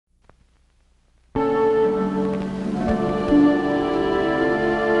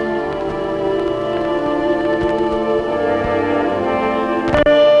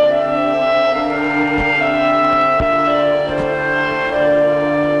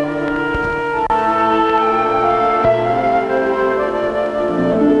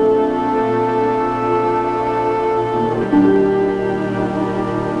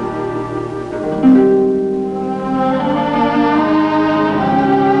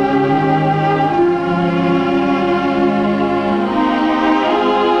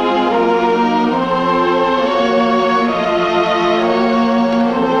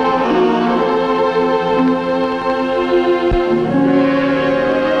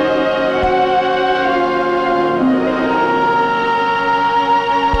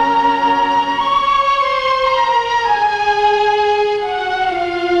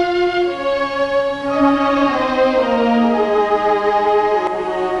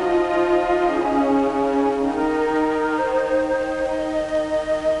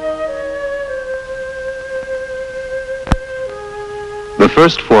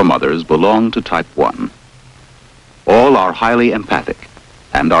first four mothers belong to type 1. All are highly empathic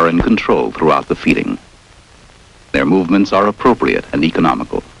and are in control throughout the feeding. Their movements are appropriate and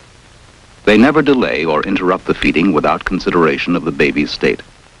economical. They never delay or interrupt the feeding without consideration of the baby's state.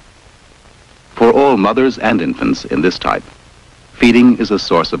 For all mothers and infants in this type, feeding is a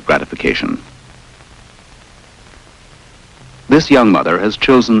source of gratification. This young mother has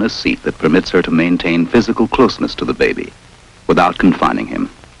chosen a seat that permits her to maintain physical closeness to the baby without confining him.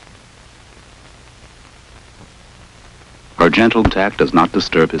 Her gentle contact does not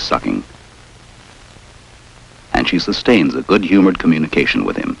disturb his sucking, and she sustains a good-humored communication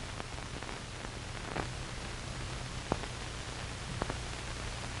with him.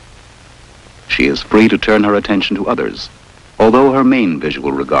 She is free to turn her attention to others, although her main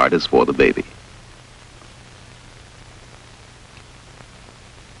visual regard is for the baby.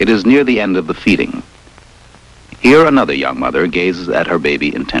 It is near the end of the feeding. Here another young mother gazes at her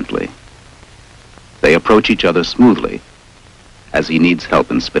baby intently. They approach each other smoothly as he needs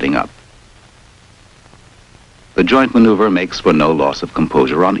help in spitting up. The joint maneuver makes for no loss of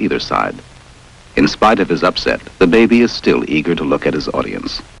composure on either side. In spite of his upset, the baby is still eager to look at his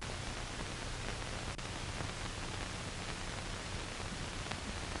audience.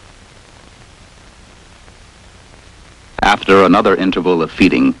 After another interval of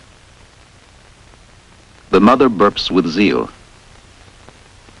feeding, the mother burps with zeal.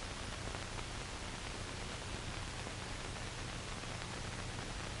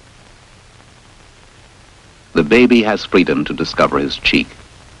 The baby has freedom to discover his cheek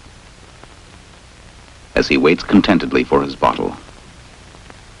as he waits contentedly for his bottle.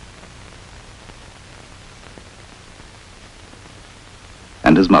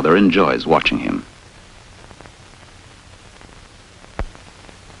 And his mother enjoys watching him.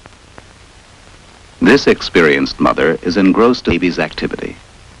 This experienced mother is engrossed in the baby's activity.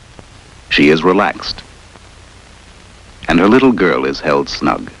 She is relaxed, and her little girl is held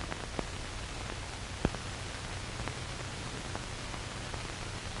snug.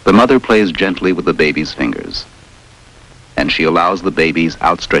 The mother plays gently with the baby's fingers, and she allows the baby's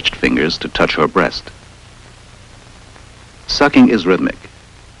outstretched fingers to touch her breast. Sucking is rhythmic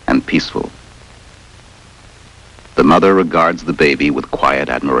and peaceful. The mother regards the baby with quiet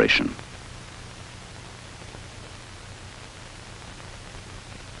admiration.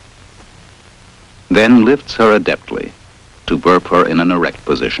 Then lifts her adeptly to burp her in an erect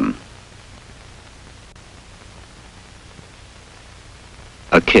position.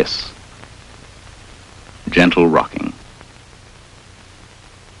 A kiss, gentle rocking,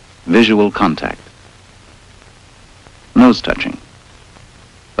 visual contact, nose touching,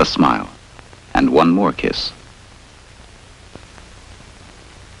 a smile, and one more kiss.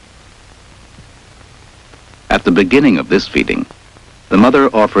 At the beginning of this feeding, the mother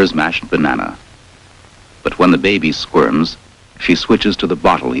offers mashed banana. But when the baby squirms, she switches to the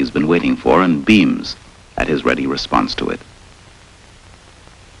bottle he's been waiting for and beams at his ready response to it.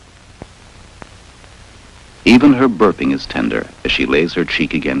 Even her burping is tender as she lays her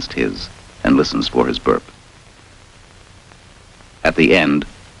cheek against his and listens for his burp. At the end,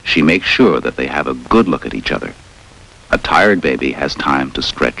 she makes sure that they have a good look at each other. A tired baby has time to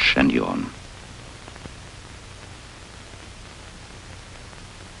stretch and yawn.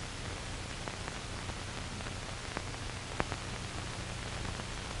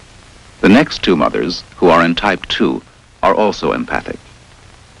 The next two mothers, who are in type 2, are also empathic.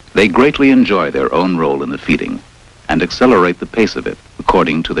 They greatly enjoy their own role in the feeding and accelerate the pace of it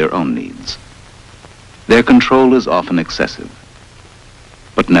according to their own needs. Their control is often excessive,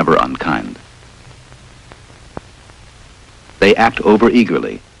 but never unkind. They act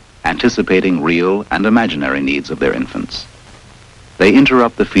overeagerly, anticipating real and imaginary needs of their infants. They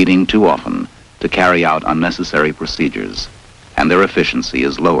interrupt the feeding too often to carry out unnecessary procedures, and their efficiency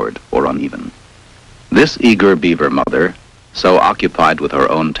is lowered or uneven. This eager beaver mother, so occupied with her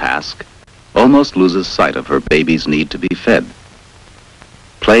own task, almost loses sight of her baby's need to be fed.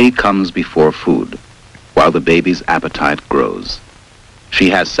 Play comes before food, while the baby's appetite grows. She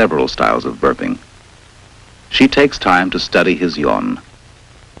has several styles of burping. She takes time to study his yawn,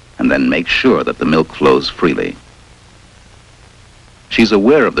 and then makes sure that the milk flows freely. She's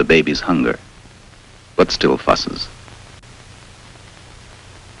aware of the baby's hunger, but still fusses.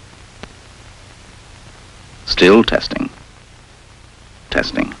 Still testing.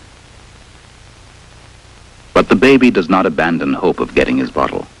 Testing. But the baby does not abandon hope of getting his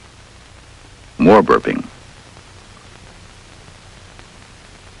bottle. More burping.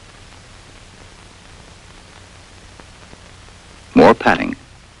 More patting.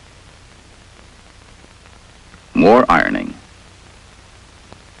 More ironing.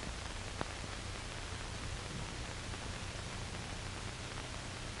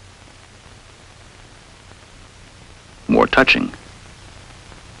 more touching.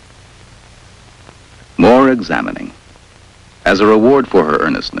 More examining. As a reward for her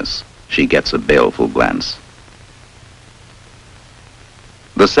earnestness, she gets a baleful glance.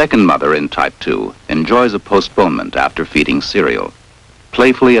 The second mother in type 2 enjoys a postponement after feeding cereal,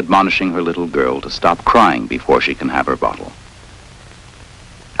 playfully admonishing her little girl to stop crying before she can have her bottle.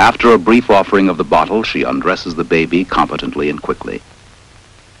 After a brief offering of the bottle, she undresses the baby competently and quickly.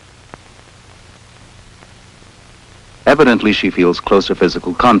 Evidently, she feels closer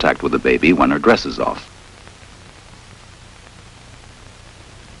physical contact with the baby when her dress is off.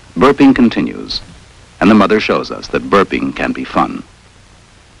 Burping continues, and the mother shows us that burping can be fun.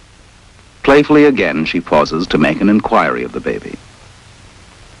 Playfully again, she pauses to make an inquiry of the baby.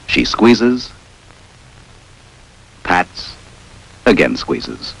 She squeezes, pats, again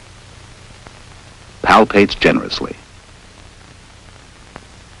squeezes, palpates generously.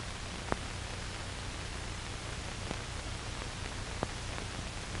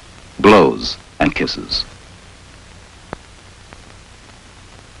 Blows and kisses.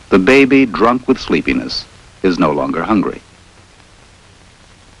 The baby, drunk with sleepiness, is no longer hungry.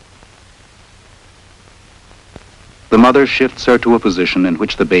 The mother shifts her to a position in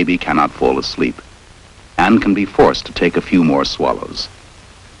which the baby cannot fall asleep and can be forced to take a few more swallows.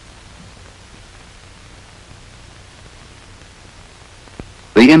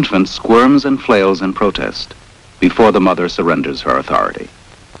 The infant squirms and flails in protest before the mother surrenders her authority.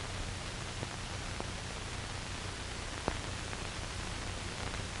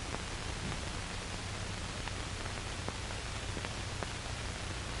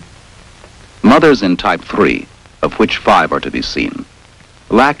 Mothers in type 3, of which 5 are to be seen,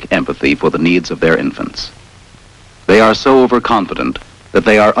 lack empathy for the needs of their infants. They are so overconfident that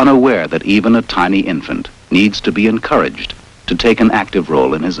they are unaware that even a tiny infant needs to be encouraged to take an active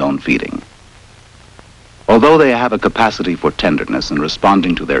role in his own feeding. Although they have a capacity for tenderness in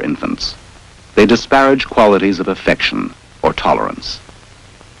responding to their infants, they disparage qualities of affection or tolerance.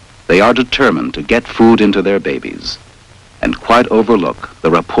 They are determined to get food into their babies and quite overlook the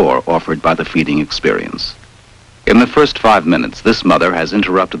rapport offered by the feeding experience. In the first 5 minutes, this mother has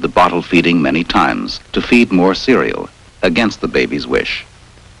interrupted the bottle feeding many times to feed more cereal against the baby's wish.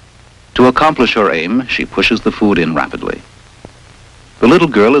 To accomplish her aim, she pushes the food in rapidly. The little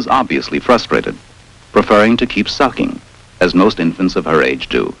girl is obviously frustrated, preferring to keep sucking, as most infants of her age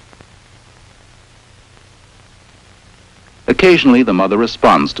do. Occasionally, the mother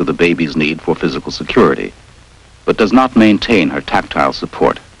responds to the baby's need for physical security, but does not maintain her tactile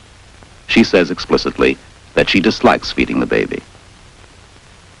support. She says explicitly that she dislikes feeding the baby.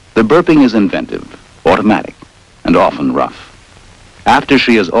 The burping is inventive, automatic, and often rough. After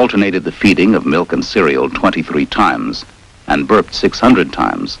she has alternated the feeding of milk and cereal 23 times and burped 600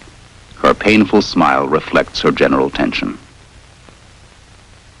 times, her painful smile reflects her general tension.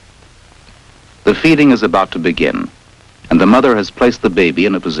 The feeding is about to begin, and the mother has placed the baby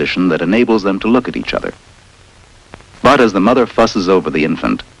in a position that enables them to look at each other. But as the mother fusses over the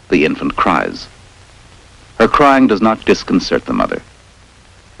infant cries. Her crying does not disconcert the mother.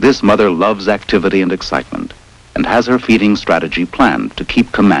 This mother loves activity and excitement and has her feeding strategy planned to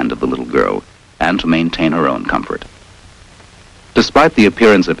keep command of the little girl and to maintain her own comfort. Despite the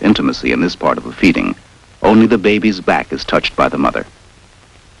appearance of intimacy in this part of the feeding, only the baby's back is touched by the mother.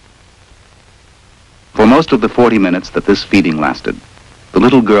 For most of the 40 minutes that this feeding lasted, the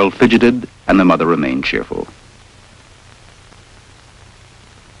little girl fidgeted and the mother remained cheerful.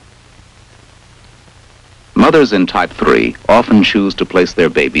 Mothers in type 3 often choose to place their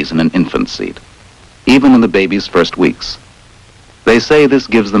babies in an infant seat, even in the baby's first weeks. They say this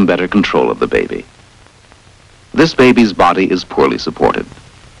gives them better control of the baby. This baby's body is poorly supported.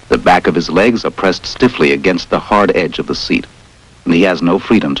 The back of his legs are pressed stiffly against the hard edge of the seat, and he has no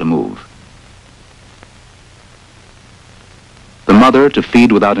freedom to move. The mother, to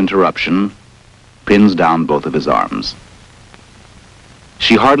feed without interruption, pins down both of his arms.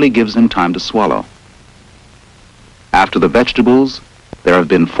 She hardly gives him time to swallow. After the vegetables, there have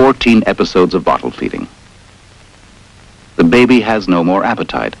been 14 episodes of bottle feeding. The baby has no more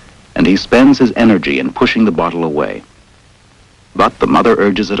appetite, and he spends his energy in pushing the bottle away. But the mother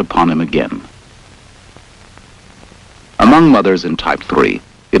urges it upon him again. Among mothers in type 3,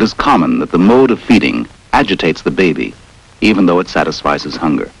 it is common that the mode of feeding agitates the baby, even though it satisfies his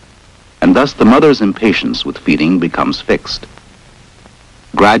hunger, and thus the mother's impatience with feeding becomes fixed.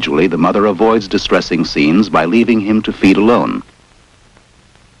 Gradually, the mother avoids distressing scenes by leaving him to feed alone.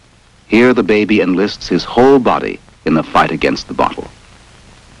 Here, the baby enlists his whole body in the fight against the bottle.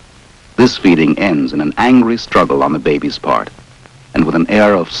 This feeding ends in an angry struggle on the baby's part, and with an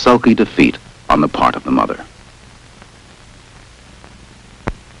air of sulky defeat on the part of the mother.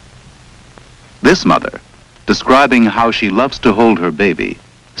 This mother, describing how she loves to hold her baby,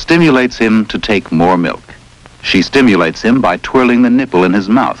 stimulates him to take more milk. She stimulates him by twirling the nipple in his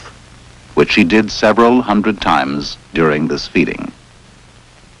mouth, which she did several hundred times during this feeding.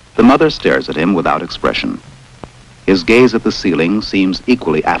 The mother stares at him without expression. His gaze at the ceiling seems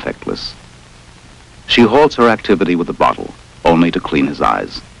equally affectless. She halts her activity with the bottle, only to clean his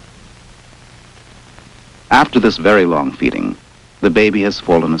eyes. After this very long feeding, the baby has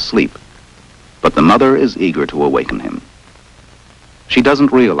fallen asleep, but the mother is eager to awaken him. She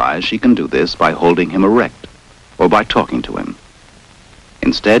doesn't realize she can do this by holding him erect or by talking to him.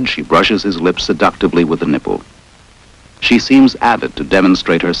 Instead, she brushes his lips seductively with the nipple. She seems avid to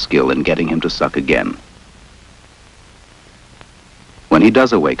demonstrate her skill in getting him to suck again. When he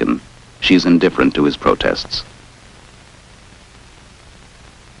does awaken, she's indifferent to his protests.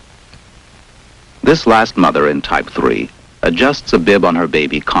 This last mother in type 3 adjusts a bib on her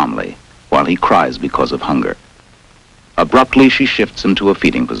baby calmly while he cries because of hunger. Abruptly, she shifts him to a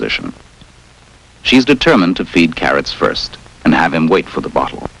feeding position. She's determined to feed carrots first and have him wait for the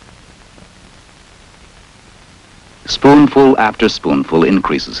bottle. Spoonful after spoonful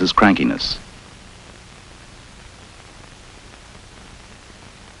increases his crankiness.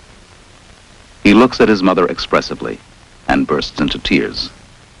 He looks at his mother expressively and bursts into tears.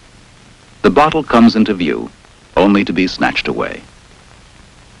 The bottle comes into view, only to be snatched away.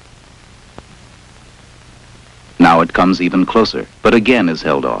 Now it comes even closer, but again is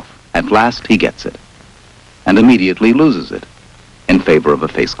held off. At last he gets it, and immediately loses it in favor of a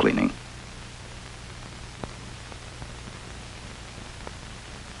face cleaning.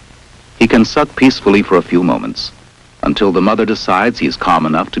 He can suck peacefully for a few moments, until the mother decides he's calm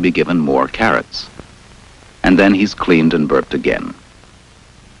enough to be given more carrots. And then he's cleaned and burped again.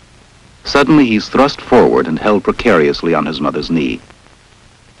 Suddenly he's thrust forward and held precariously on his mother's knee.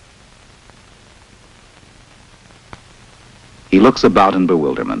 He looks about in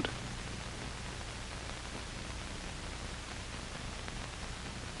bewilderment.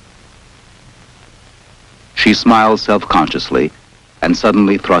 She smiles self-consciously and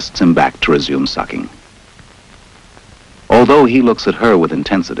suddenly thrusts him back to resume sucking. Although he looks at her with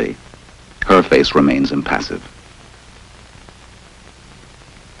intensity, her face remains impassive.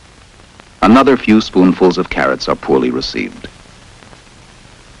 Another few spoonfuls of carrots are poorly received.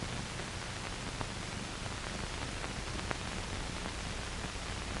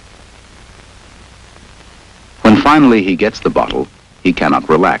 When finally he gets the bottle, he cannot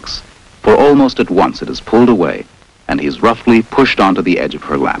relax, for almost at once it is pulled away, and he's roughly pushed onto the edge of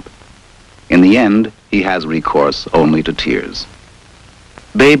her lap. In the end, he has recourse only to tears.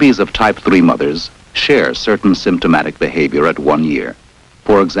 Babies of type 3 mothers share certain symptomatic behavior at 1 year.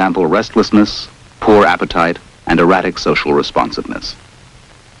 For example, restlessness, poor appetite, and erratic social responsiveness.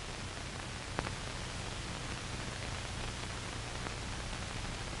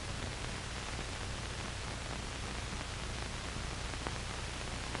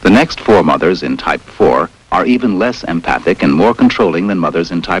 The next 4 mothers in type 4 are even less empathic and more controlling than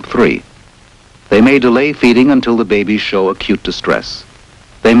mothers in type 3. They may delay feeding until the babies show acute distress.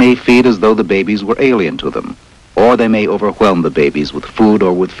 They may feed as though the babies were alien to them, or they may overwhelm the babies with food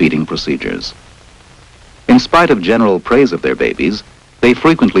or with feeding procedures. In spite of general praise of their babies, they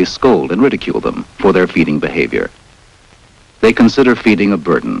frequently scold and ridicule them for their feeding behavior. They consider feeding a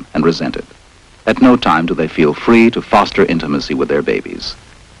burden and resent it. At no time do they feel free to foster intimacy with their babies.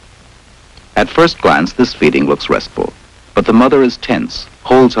 At first glance, this feeding looks restful, but the mother is tense,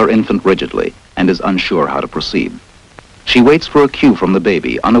 holds her infant rigidly, and is unsure how to proceed. She waits for a cue from the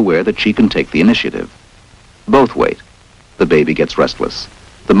baby, unaware that she can take the initiative. Both wait. The baby gets restless,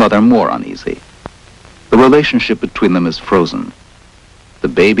 the mother more uneasy. The relationship between them is frozen. The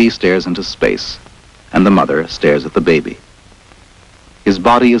baby stares into space, and the mother stares at the baby. His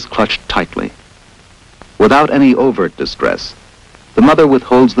body is clutched tightly. Without any overt distress, the mother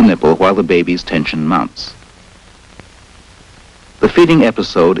withholds the nipple while the baby's tension mounts. The feeding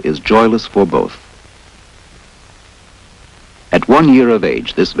episode is joyless for both. At 1 year of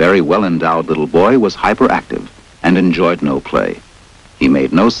age, this very well-endowed little boy was hyperactive and enjoyed no play. He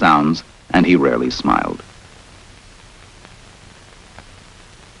made no sounds, and he rarely smiled.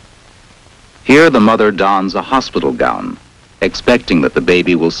 Here the mother dons a hospital gown, expecting that the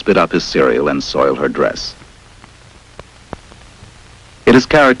baby will spit up his cereal and soil her dress. It is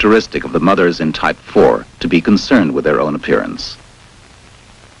characteristic of the mothers in type 4 to be concerned with their own appearance.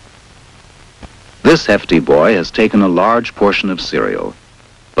 This hefty boy has taken a large portion of cereal,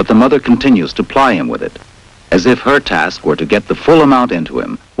 but the mother continues to ply him with it, as if her task were to get the full amount into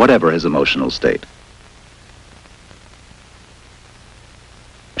him, whatever his emotional state.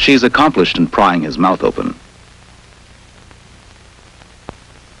 She's accomplished in prying his mouth open.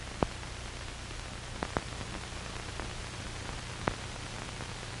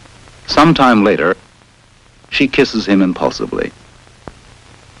 Sometime later, she kisses him impulsively,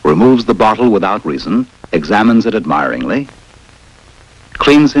 removes the bottle without reason, examines it admiringly,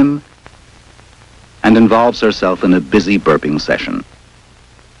 cleans him, and involves herself in a busy burping session.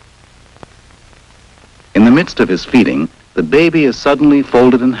 In the midst of his feeding, the baby is suddenly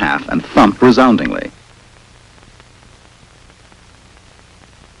folded in half and thumped resoundingly.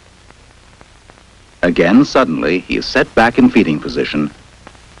 Again, suddenly, he is set back in feeding position,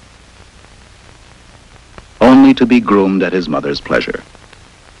 only to be groomed at his mother's pleasure.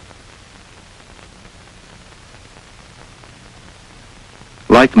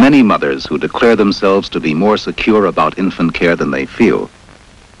 Like many mothers who declare themselves to be more secure about infant care than they feel,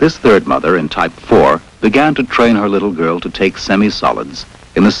 this third mother in type 4 began to train her little girl to take semi-solids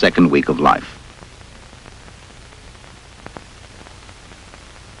in the second week of life.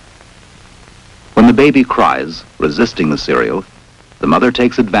 When the baby cries, resisting the cereal, the mother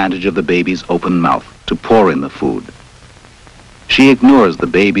takes advantage of the baby's open mouth to pour in the food. She ignores the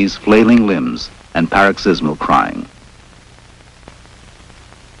baby's flailing limbs and paroxysmal crying.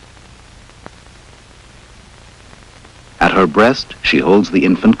 At her breast, she holds the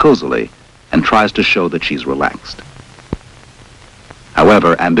infant cozily and tries to show that she's relaxed.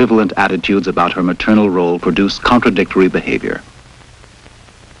 However, ambivalent attitudes about her maternal role produce contradictory behavior.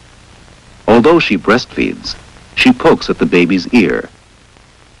 Although she breastfeeds, she pokes at the baby's ear,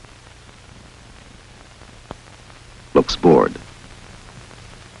 looks bored,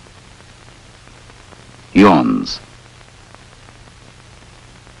 yawns.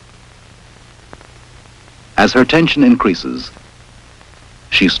 As her tension increases,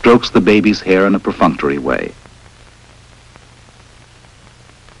 she strokes the baby's hair in a perfunctory way,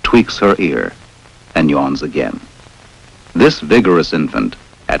 tweaks her ear, and yawns again. This vigorous infant,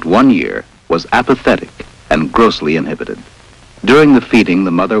 at 1 year, was apathetic and grossly inhibited. During the feeding,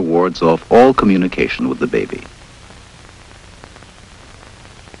 the mother wards off all communication with the baby.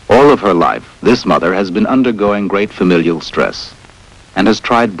 All of her life, this mother has been undergoing great familial stress and has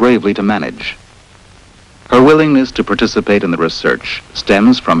tried bravely to manage. Her willingness to participate in the research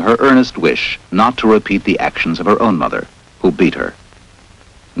stems from her earnest wish not to repeat the actions of her own mother, who beat her.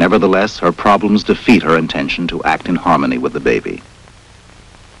 Nevertheless, her problems defeat her intention to act in harmony with the baby.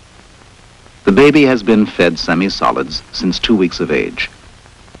 The baby has been fed semi-solids since 2 weeks of age.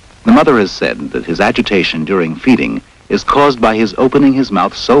 The mother has said that his agitation during feeding is caused by his opening his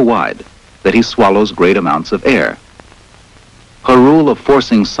mouth so wide that he swallows great amounts of air. Her rule of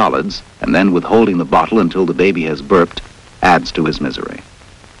forcing solids and then withholding the bottle until the baby has burped adds to his misery.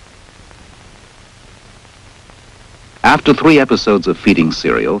 After 3 episodes of feeding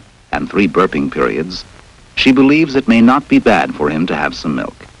cereal and 3 burping periods, she believes it may not be bad for him to have some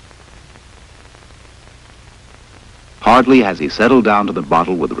milk. Hardly has he settled down to the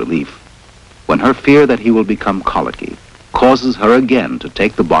bottle with relief when her fear that he will become colicky causes her again to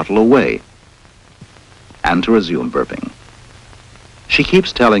take the bottle away and to resume burping. She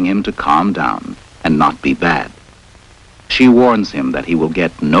keeps telling him to calm down and not be bad. She warns him that he will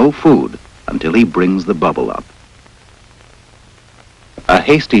get no food until he brings the bubble up. A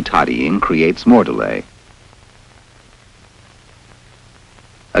hasty tidying creates more delay.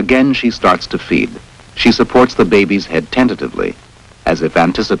 Again she starts to feed. She supports the baby's head tentatively, as if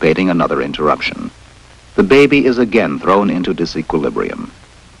anticipating another interruption. The baby is again thrown into disequilibrium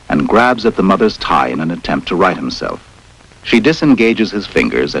and grabs at the mother's tie in an attempt to right himself. She disengages his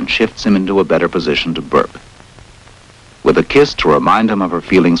fingers and shifts him into a better position to burp. With a kiss to remind him of her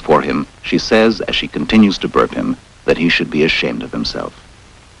feelings for him, she says, as she continues to burp him, that he should be ashamed of himself.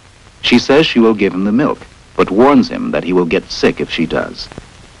 She says she will give him the milk, but warns him that he will get sick if she does.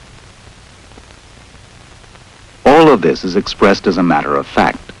 All of this is expressed as a matter of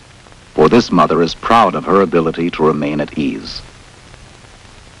fact, for this mother is proud of her ability to remain at ease.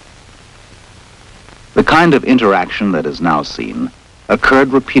 The kind of interaction that is now seen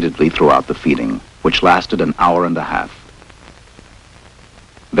occurred repeatedly throughout the feeding, which lasted an hour and a half.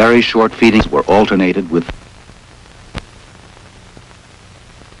 Very short feedings were alternated with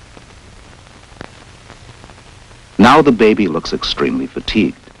Now the baby looks extremely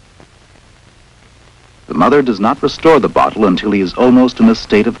fatigued. The mother does not restore the bottle until he is almost in a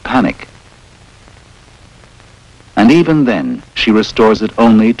state of panic. And even then, she restores it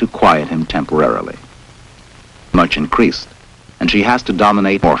only to quiet him temporarily. Much increased, and she has to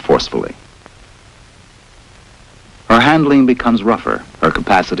dominate more forcefully. Her handling becomes rougher, her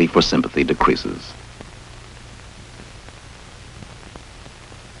capacity for sympathy decreases.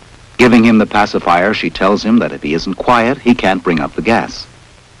 Giving him the pacifier, she tells him that if he isn't quiet, he can't bring up the gas.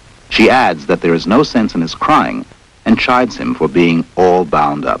 She adds that there is no sense in his crying and chides him for being all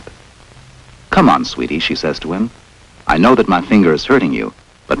bound up. "Come on, sweetie," she says to him. "I know that my finger is hurting you,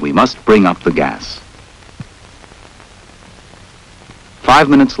 but we must bring up the gas." 5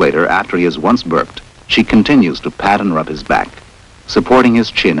 minutes later, after he has once burped, she continues to pat and rub his back, supporting his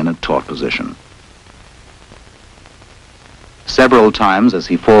chin in a taut position. Several times as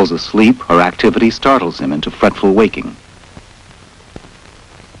he falls asleep, her activity startles him into fretful waking.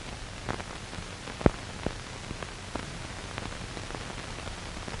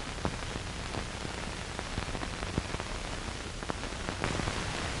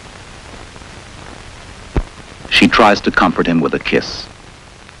 She tries to comfort him with a kiss.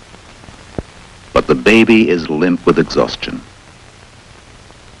 But the baby is limp with exhaustion.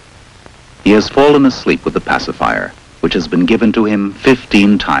 He has fallen asleep with the pacifier, which has been given to him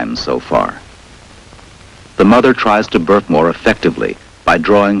 15 times so far. The mother tries to burp more effectively by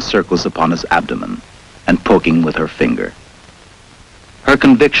drawing circles upon his abdomen and poking with her finger. Her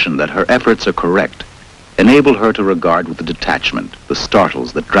conviction that her efforts are correct enable her to regard with detachment the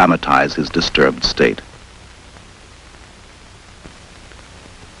startles that dramatize his disturbed state.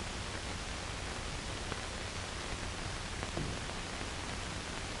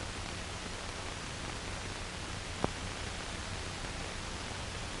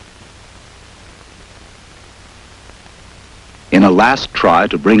 In a last try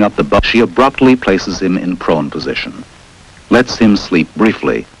to bring up the bubble, she abruptly places him in prone position, lets him sleep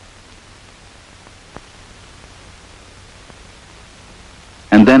briefly,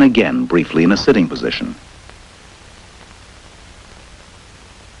 and then again briefly in a sitting position.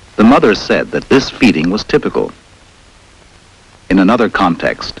 The mother said that this feeding was typical. In another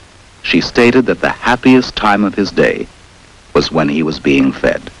context, she stated that the happiest time of his day was when he was being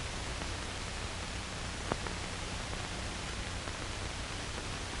fed.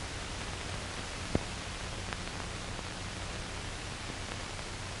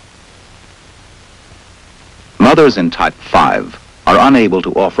 Mothers in type 5 are unable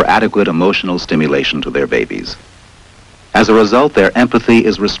to offer adequate emotional stimulation to their babies. As a result, their empathy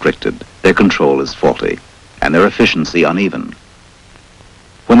is restricted, their control is faulty, and their efficiency uneven.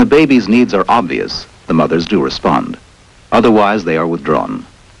 When the baby's needs are obvious, the mothers do respond. Otherwise, they are withdrawn.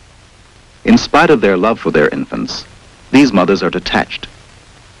 In spite of their love for their infants, these mothers are detached.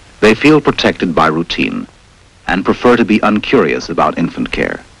 They feel protected by routine and prefer to be uncurious about infant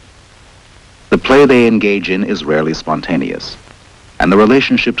care. The play they engage in is rarely spontaneous, and the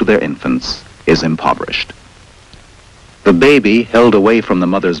relationship to their infants is impoverished. The baby, held away from the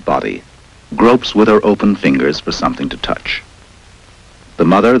mother's body, gropes with her open fingers for something to touch. The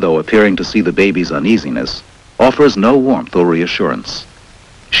mother, though appearing to see the baby's uneasiness, offers no warmth or reassurance.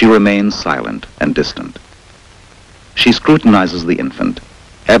 She remains silent and distant. She scrutinizes the infant,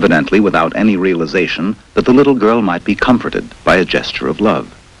 evidently without any realization that the little girl might be comforted by a gesture of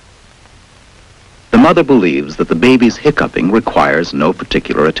love. The mother believes that the baby's hiccuping requires no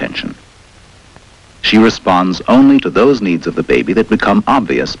particular attention. She responds only to those needs of the baby that become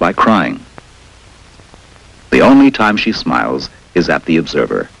obvious by crying. The only time she smiles is at the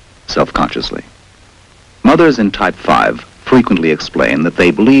observer, self-consciously. Mothers in type 5 frequently explain that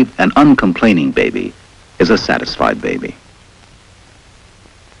they believe an uncomplaining baby is a satisfied baby.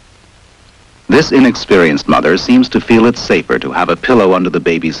 This inexperienced mother seems to feel it safer to have a pillow under the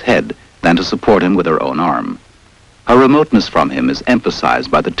baby's head than to support him with her own arm. Her remoteness from him is emphasized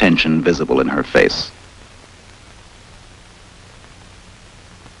by the tension visible in her face.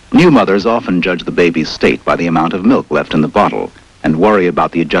 New mothers often judge the baby's state by the amount of milk left in the bottle and worry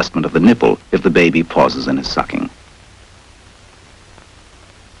about the adjustment of the nipple if the baby pauses in his sucking.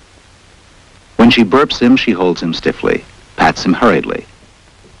 When she burps him, she holds him stiffly, pats him hurriedly,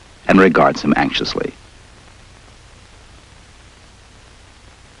 and regards him anxiously.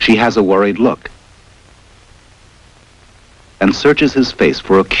 She has a worried look and searches his face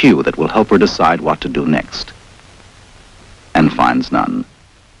for a cue that will help her decide what to do next, and finds none.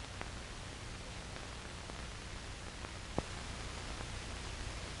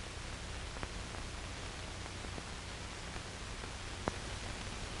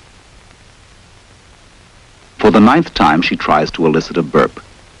 For the 9th time, she tries to elicit a burp.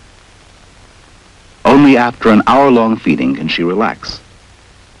 Only after an hour-long feeding can she relax.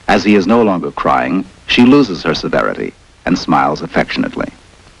 As he is no longer crying, she loses her severity and smiles affectionately.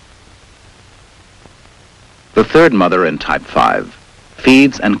 The 3rd mother in type 5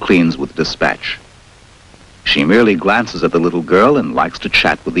 feeds and cleans with dispatch. She merely glances at the little girl and likes to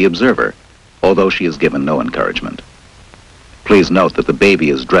chat with the observer, although she is given no encouragement. Please note that the baby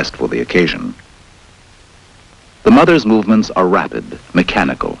is dressed for the occasion. The mother's movements are rapid,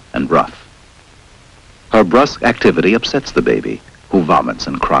 mechanical, and rough. Her brusque activity upsets the baby, who vomits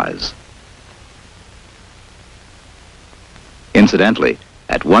and cries. Incidentally,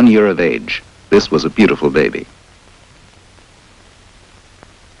 at 1 year of age, this was a beautiful baby.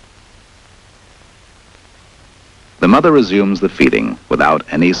 The mother resumes the feeding without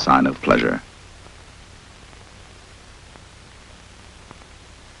any sign of pleasure.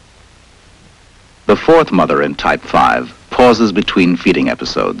 The fourth mother in type 5 pauses between feeding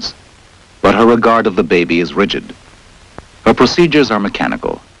episodes, but her regard of the baby is rigid. Her procedures are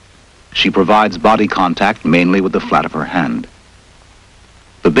mechanical. She provides body contact mainly with the flat of her hand.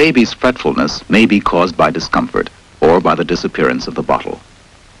 The baby's fretfulness may be caused by discomfort or by the disappearance of the bottle.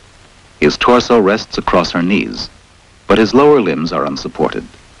 His torso rests across her knees, but his lower limbs are unsupported.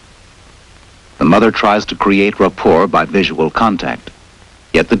 The mother tries to create rapport by visual contact,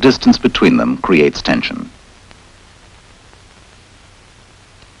 yet the distance between them creates tension.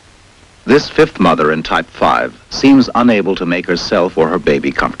 This fifth mother in type 5 seems unable to make herself or her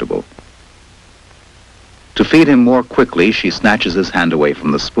baby comfortable. To feed him more quickly, she snatches his hand away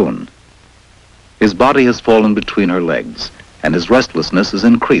from the spoon. His body has fallen between her legs, and his restlessness is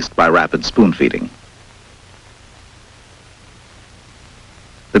increased by rapid spoon feeding.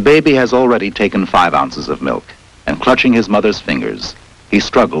 The baby has already taken 5 ounces of milk, and clutching his mother's fingers, he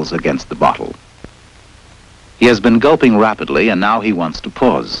struggles against the bottle. He has been gulping rapidly, and now he wants to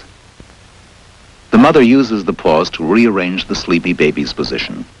pause. The mother uses the pause to rearrange the sleepy baby's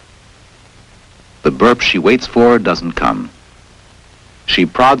position. The burp she waits for doesn't come. She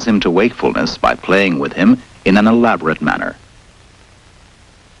prods him to wakefulness by playing with him in an elaborate manner.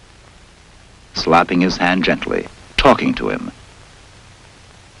 Slapping his hand gently, talking to him,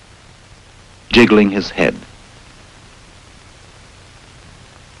 jiggling his head,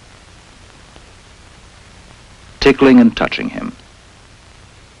 tickling and touching him.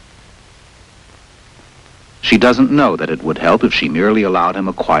 She doesn't know that it would help if she merely allowed him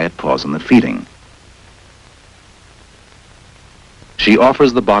a quiet pause in the feeding. She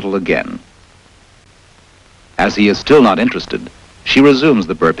offers the bottle again. As he is still not interested, she resumes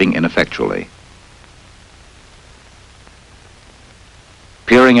the burping ineffectually.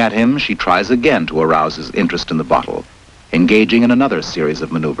 Peering at him, she tries again to arouse his interest in the bottle, engaging in another series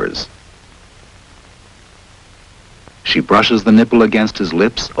of maneuvers. She brushes the nipple against his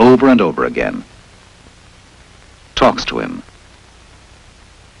lips over and over again, talks to him,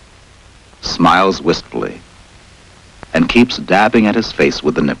 smiles wistfully, and keeps dabbing at his face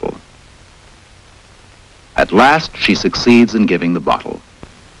with the nipple. At last, she succeeds in giving the bottle,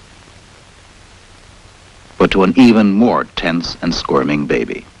 but to an even more tense and squirming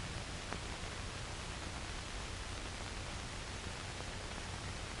baby.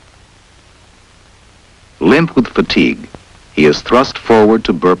 Limp with fatigue, he is thrust forward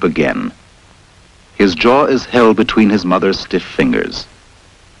to burp again. His jaw is held between his mother's stiff fingers.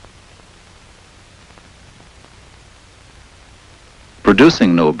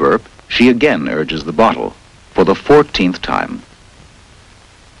 Producing no burp, she again urges the bottle, for the 14th time.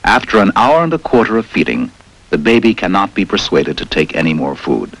 After an hour and a quarter of feeding, the baby cannot be persuaded to take any more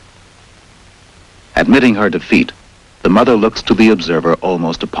food. Admitting her defeat, the mother looks to the observer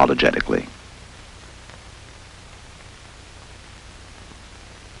almost apologetically.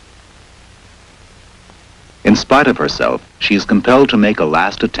 In spite of herself, she is compelled to make a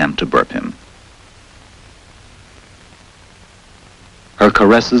last attempt to burp him. Her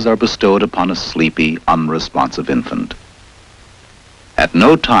caresses are bestowed upon a sleepy, unresponsive infant. At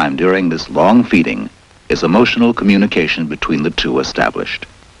no time during this long feeding is emotional communication between the two established.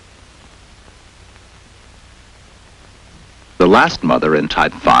 The last mother in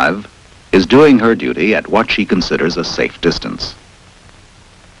type 5 is doing her duty at what she considers a safe distance.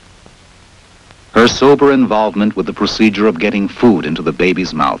 Her sober involvement with the procedure of getting food into the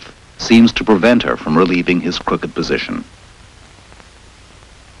baby's mouth seems to prevent her from relieving his crooked position.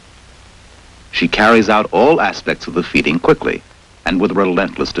 She carries out all aspects of the feeding quickly and with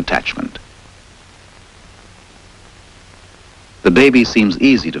relentless detachment. The baby seems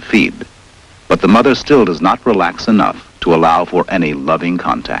easy to feed, but the mother still does not relax enough to allow for any loving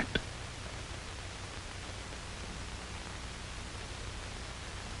contact.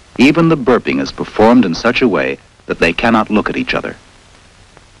 Even the burping is performed in such a way that they cannot look at each other.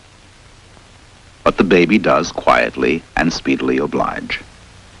 But the baby does quietly and speedily oblige.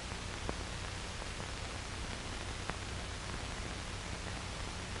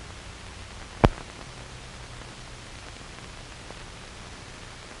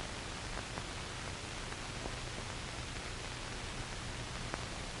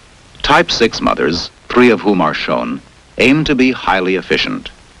 type 6 mothers, 3 of whom are shown, aim to be highly efficient.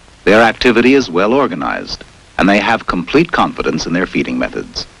 Their activity is well organized, and they have complete confidence in their feeding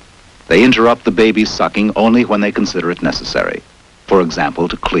methods. They interrupt the baby's sucking only when they consider it necessary, for example,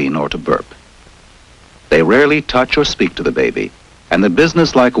 to clean or to burp. They rarely touch or speak to the baby, and the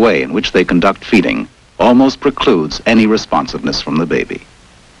businesslike way in which they conduct feeding almost precludes any responsiveness from the baby.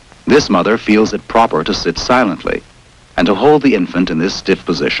 This mother feels it proper to sit silently and to hold the infant in this stiff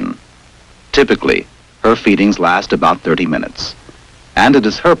position. Typically, her feedings last about 30 minutes, and it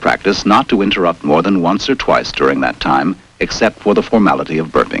is her practice not to interrupt more than once or twice during that time, except for the formality of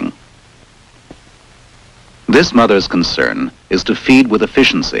burping. This mother's concern is to feed with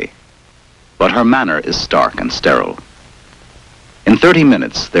efficiency, but her manner is stark and sterile. In 30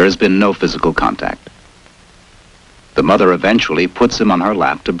 minutes, there has been no physical contact. The mother eventually puts him on her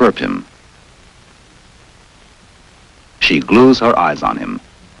lap to burp him. She glues her eyes on him,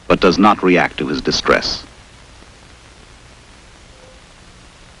 but does not react to his distress.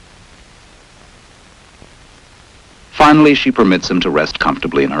 Finally, she permits him to rest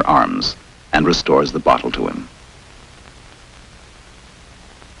comfortably in her arms and restores the bottle to him.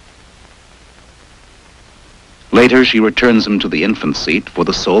 Later, she returns him to the infant seat for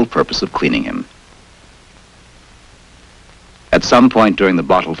the sole purpose of cleaning him. At some point during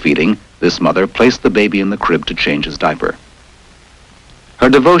the bottle feeding, this mother placed the baby in the crib to change his diaper. Her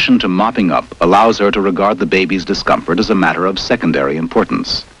devotion to mopping up allows her to regard the baby's discomfort as a matter of secondary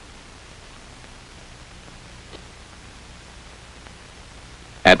importance.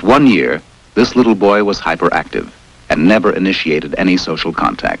 At 1 year, this little boy was hyperactive and never initiated any social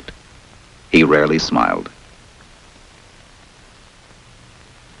contact. He rarely smiled.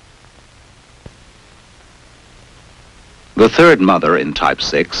 The third mother in type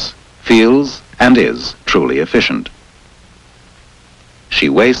 6 feels and is truly efficient. She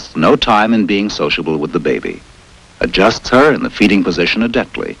wastes no time in being sociable with the baby, adjusts her in the feeding position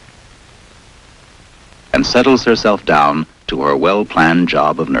adeptly, and settles herself down to her well-planned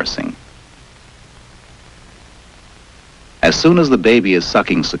job of nursing. As soon as the baby is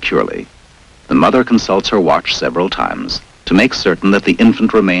sucking securely, the mother consults her watch several times to make certain that the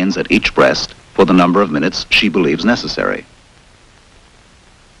infant remains at each breast for the number of minutes she believes necessary.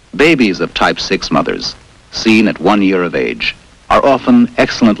 Babies of type 6 mothers, seen at 1 year of age, are often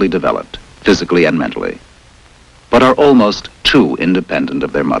excellently developed, physically and mentally, but are almost too independent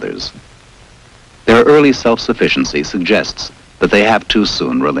of their mothers. Their early self-sufficiency suggests that they have too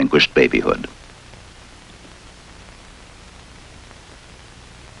soon relinquished babyhood.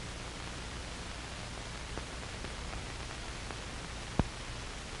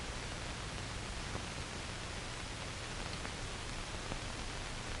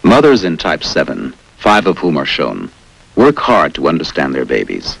 Mothers in type 7, 5 of whom are shown, work hard to understand their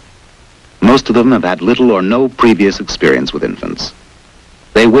babies. Most of them have had little or no previous experience with infants.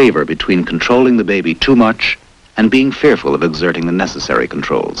 They waver between controlling the baby too much and being fearful of exerting the necessary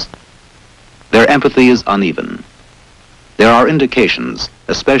controls. Their empathy is uneven. There are indications,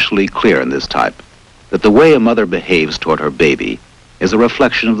 especially clear in this type, that the way a mother behaves toward her baby is a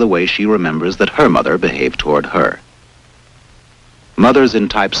reflection of the way she remembers that her mother behaved toward her. Mothers in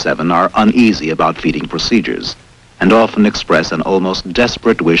type 7 are uneasy about feeding procedures and often express an almost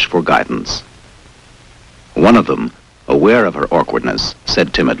desperate wish for guidance. One of them, aware of her awkwardness,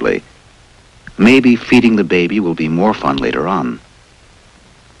 said timidly, "Maybe feeding the baby will be more fun later on."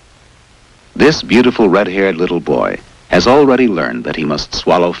 This beautiful red-haired little boy has already learned that he must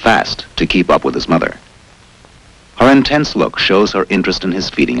swallow fast to keep up with his mother. Her intense look shows her interest in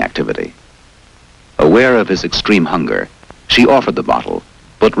his feeding activity. Aware of his extreme hunger, she offered the bottle,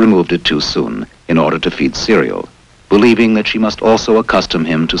 but removed it too soon in order to feed cereal, believing that she must also accustom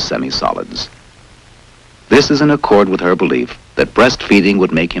him to semi-solids. This is in accord with her belief that breastfeeding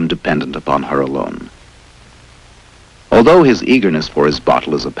would make him dependent upon her alone. Although his eagerness for his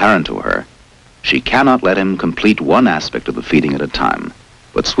bottle is apparent to her, she cannot let him complete one aspect of the feeding at a time,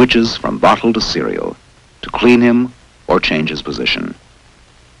 but switches from bottle to cereal to clean him or change his position.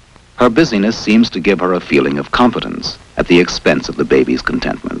 Her busyness seems to give her a feeling of competence at the expense of the baby's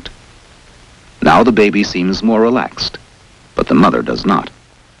contentment. Now the baby seems more relaxed, but the mother does not.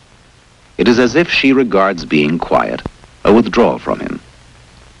 It is as if she regards being quiet a withdrawal from him.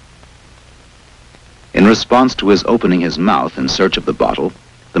 In response to his opening his mouth in search of the bottle,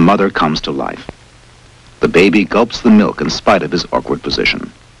 the mother comes to life. The baby gulps the milk in spite of his awkward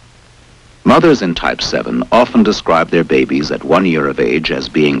position. Mothers in type 7 often describe their babies at 1 year of age as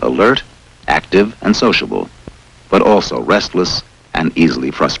being alert, active, and sociable, but also restless and easily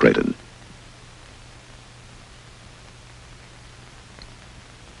frustrated.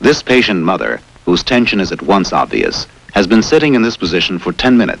 This patient mother, whose tension is at once obvious, has been sitting in this position for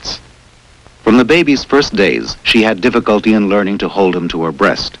 10 minutes. From the baby's first days, she had difficulty in learning to hold him to her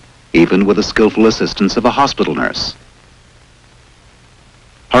breast, even with the skillful assistance of a hospital nurse.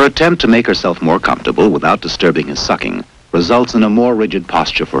 Her attempt to make herself more comfortable without disturbing his sucking results in a more rigid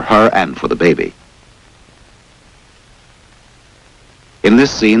posture for her and for the baby. In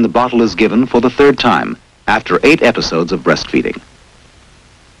this scene, the bottle is given for the third time after 8 episodes of breastfeeding.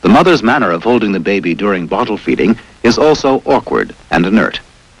 The mother's manner of holding the baby during bottle feeding is also awkward and inert.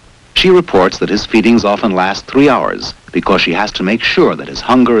 She reports that his feedings often last 3 hours because she has to make sure that his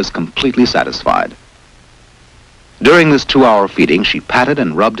hunger is completely satisfied. During this 2-hour feeding, she patted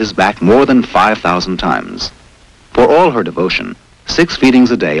and rubbed his back more than 5,000 times. For all her devotion, 6 feedings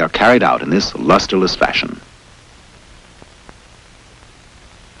a day are carried out in this lusterless fashion.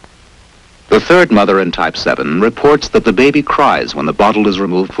 The third mother in type 7 reports that the baby cries when the bottle is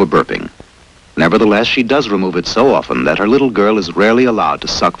removed for burping. Nevertheless, she does remove it so often that her little girl is rarely allowed to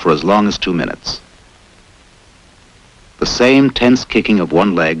suck for as long as 2 minutes. The same tense kicking of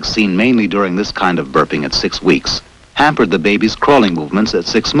one leg seen mainly during this kind of burping at 6 weeks hampered the baby's crawling movements at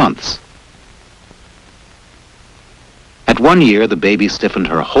 6 months. At 1 year, the baby stiffened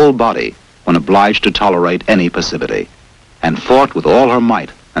her whole body when obliged to tolerate any passivity, and fought with all her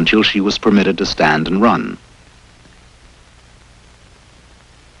might until she was permitted to stand and run.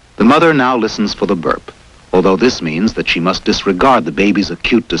 The mother now listens for the burp, although this means that she must disregard the baby's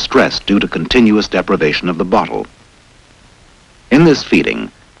acute distress due to continuous deprivation of the bottle. In this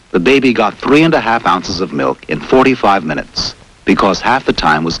feeding, the baby got 3.5 ounces of milk in 45 minutes because half the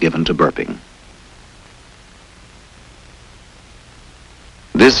time was given to burping.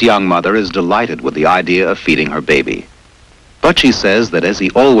 This young mother is delighted with the idea of feeding her baby, but she says that as he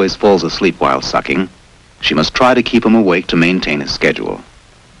always falls asleep while sucking, she must try to keep him awake to maintain his schedule.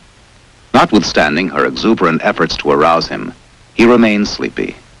 Notwithstanding her exuberant efforts to arouse him, he remains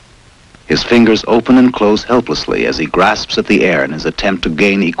sleepy. His fingers open and close helplessly as he grasps at the air in his attempt to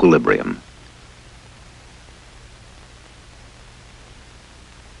gain equilibrium.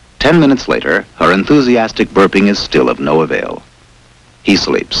 10 minutes later, her enthusiastic burping is still of no avail. He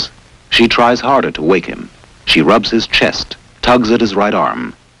sleeps. She tries harder to wake him. She rubs his chest, tugs at his right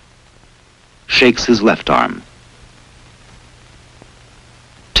arm, shakes his left arm,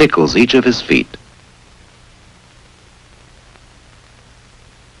 tickles each of his feet,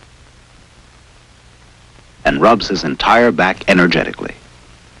 and rubs his entire back energetically.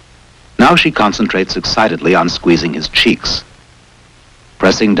 Now she concentrates excitedly on squeezing his cheeks,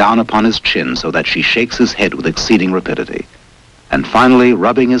 pressing down upon his chin so that she shakes his head with exceeding rapidity, and finally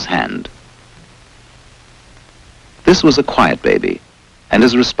rubbing his hand. This was a quiet baby, and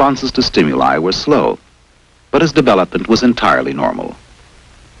his responses to stimuli were slow, but his development was entirely normal.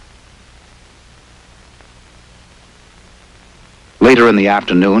 Later in the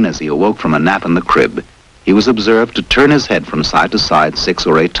afternoon, as he awoke from a nap in the crib, he was observed to turn his head from side to side 6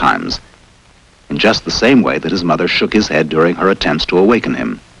 or 8 times, in just the same way that his mother shook his head during her attempts to awaken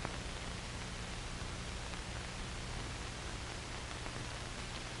him.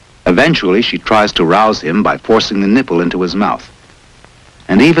 Eventually, she tries to rouse him by forcing the nipple into his mouth,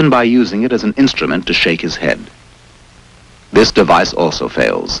 and even by using it as an instrument to shake his head. This device also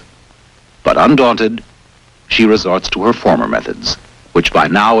fails, but undaunted, she resorts to her former methods, which by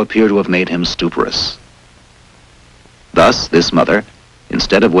now appear to have made him stuporous. Thus, this mother,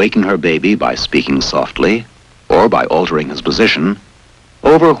 instead of waking her baby by speaking softly or by altering his position,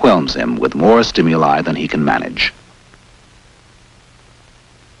 overwhelms him with more stimuli than he can manage.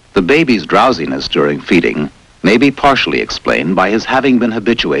 The baby's drowsiness during feeding may be partially explained by his having been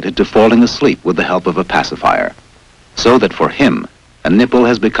habituated to falling asleep with the help of a pacifier, so that for him, a nipple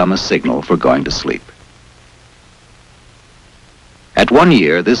has become a signal for going to sleep. At 1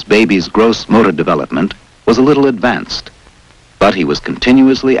 year, this baby's gross motor development was a little advanced, but he was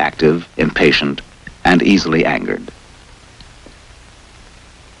continuously active, impatient, and easily angered.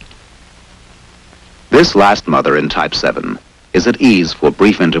 This last mother in type 7 is at ease for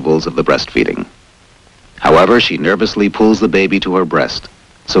brief intervals of the breastfeeding. However, she nervously pulls the baby to her breast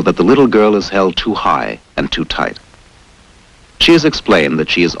so that the little girl is held too high and too tight. She has explained that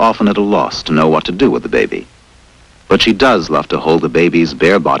she is often at a loss to know what to do with the baby, but she does love to hold the baby's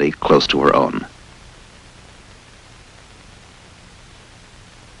bare body close to her own.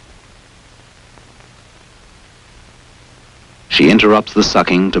 She interrupts the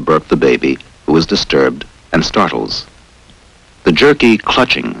sucking to burp the baby, who is disturbed and startles. The jerky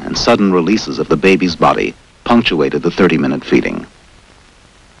clutching and sudden releases of the baby's body punctuated the 30-minute feeding.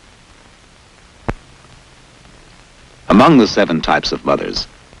 Among the 7 types of mothers,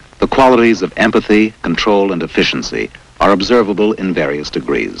 The qualities of empathy, control, and efficiency are observable in various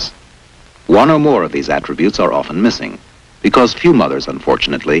degrees. One or more of these attributes are often missing, because few mothers,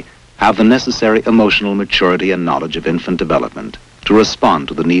 unfortunately, have the necessary emotional maturity and knowledge of infant development to respond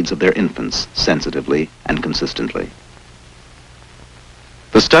to the needs of their infants sensitively and consistently.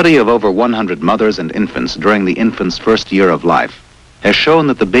 The study of over 100 mothers and infants during the infant's first year of life has shown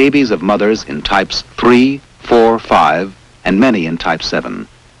that the babies of mothers in types 3, 4, 5, and many in type 7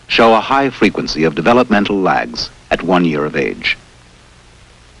 show a high frequency of developmental lags at 1 year of age.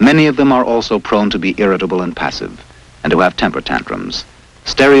 Many of them are also prone to be irritable and passive, and to have temper tantrums,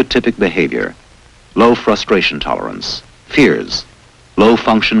 stereotypic behavior, low frustration tolerance, fears, low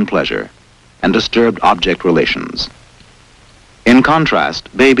function pleasure, and disturbed object relations. In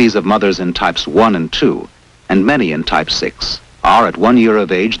contrast, babies of mothers in types 1 and 2, and many in type 6, are at 1 year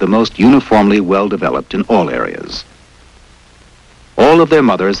of age the most uniformly well developed in all areas. All of their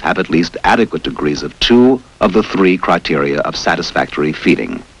mothers have at least adequate degrees of 2 of the 3 criteria of satisfactory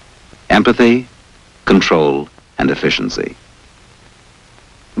feeding: empathy, control, and efficiency.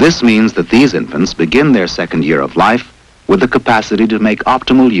 This means that these infants begin their second year of life with the capacity to make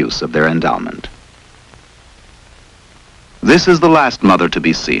optimal use of their endowment. This is the last mother to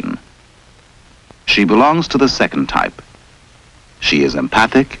be seen. She belongs to the second type. She is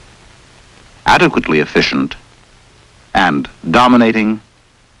empathic, adequately efficient, and dominating,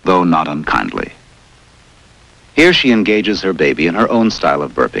 though not unkindly. Here she engages her baby in her own style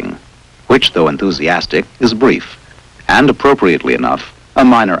of burping, which, though enthusiastic, is brief, and appropriately enough, a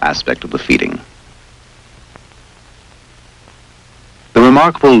minor aspect of the feeding. The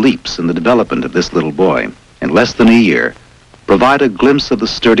remarkable leaps in the development of this little boy in less than a year provide a glimpse of the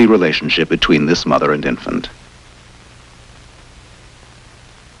sturdy relationship between this mother and infant.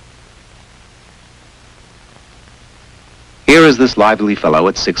 Here is this lively fellow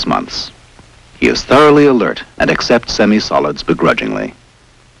at 6 months. He is thoroughly alert and accepts semi-solids begrudgingly.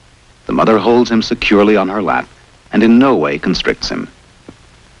 The mother holds him securely on her lap and in no way constricts him.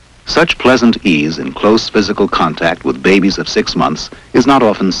 Such pleasant ease in close physical contact with babies of 6 months is not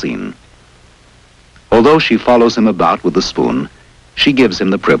often seen. Although she follows him about with the spoon, she gives him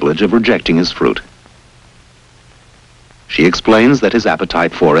the privilege of rejecting his fruit. She explains that his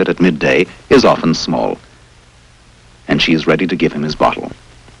appetite for it at midday is often small, and she is ready to give him his bottle.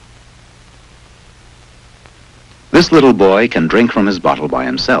 This little boy can drink from his bottle by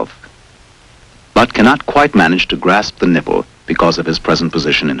himself, but cannot quite manage to grasp the nipple because of his present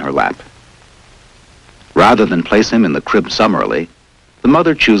position in her lap. Rather than place him in the crib summarily, the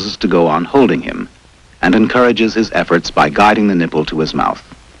mother chooses to go on holding him and encourages his efforts by guiding the nipple to his mouth.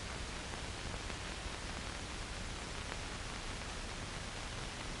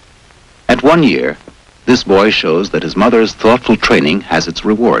 At 1 year, this boy shows that his mother's thoughtful training has its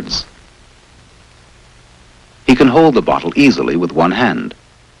rewards. He can hold the bottle easily with one hand,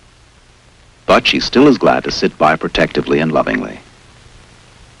 but she still is glad to sit by protectively and lovingly.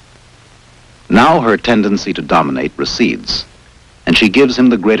 Now her tendency to dominate recedes, and she gives him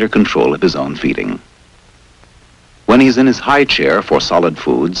the greater control of his own feeding. When he's in his high chair for solid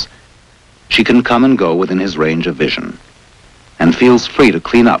foods, she can come and go within his range of vision, and feels free to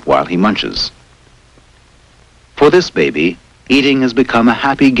clean up while he munches. For this baby, eating has become a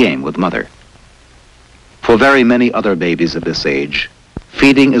happy game with mother. For very many other babies of this age,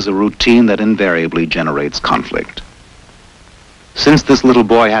 feeding is a routine that invariably generates conflict. Since this little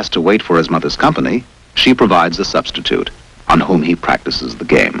boy has to wait for his mother's company, she provides a substitute on whom he practices the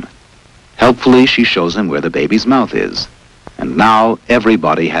game. Helpfully, she shows him where the baby's mouth is, and now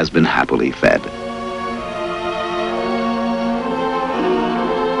everybody has been happily fed.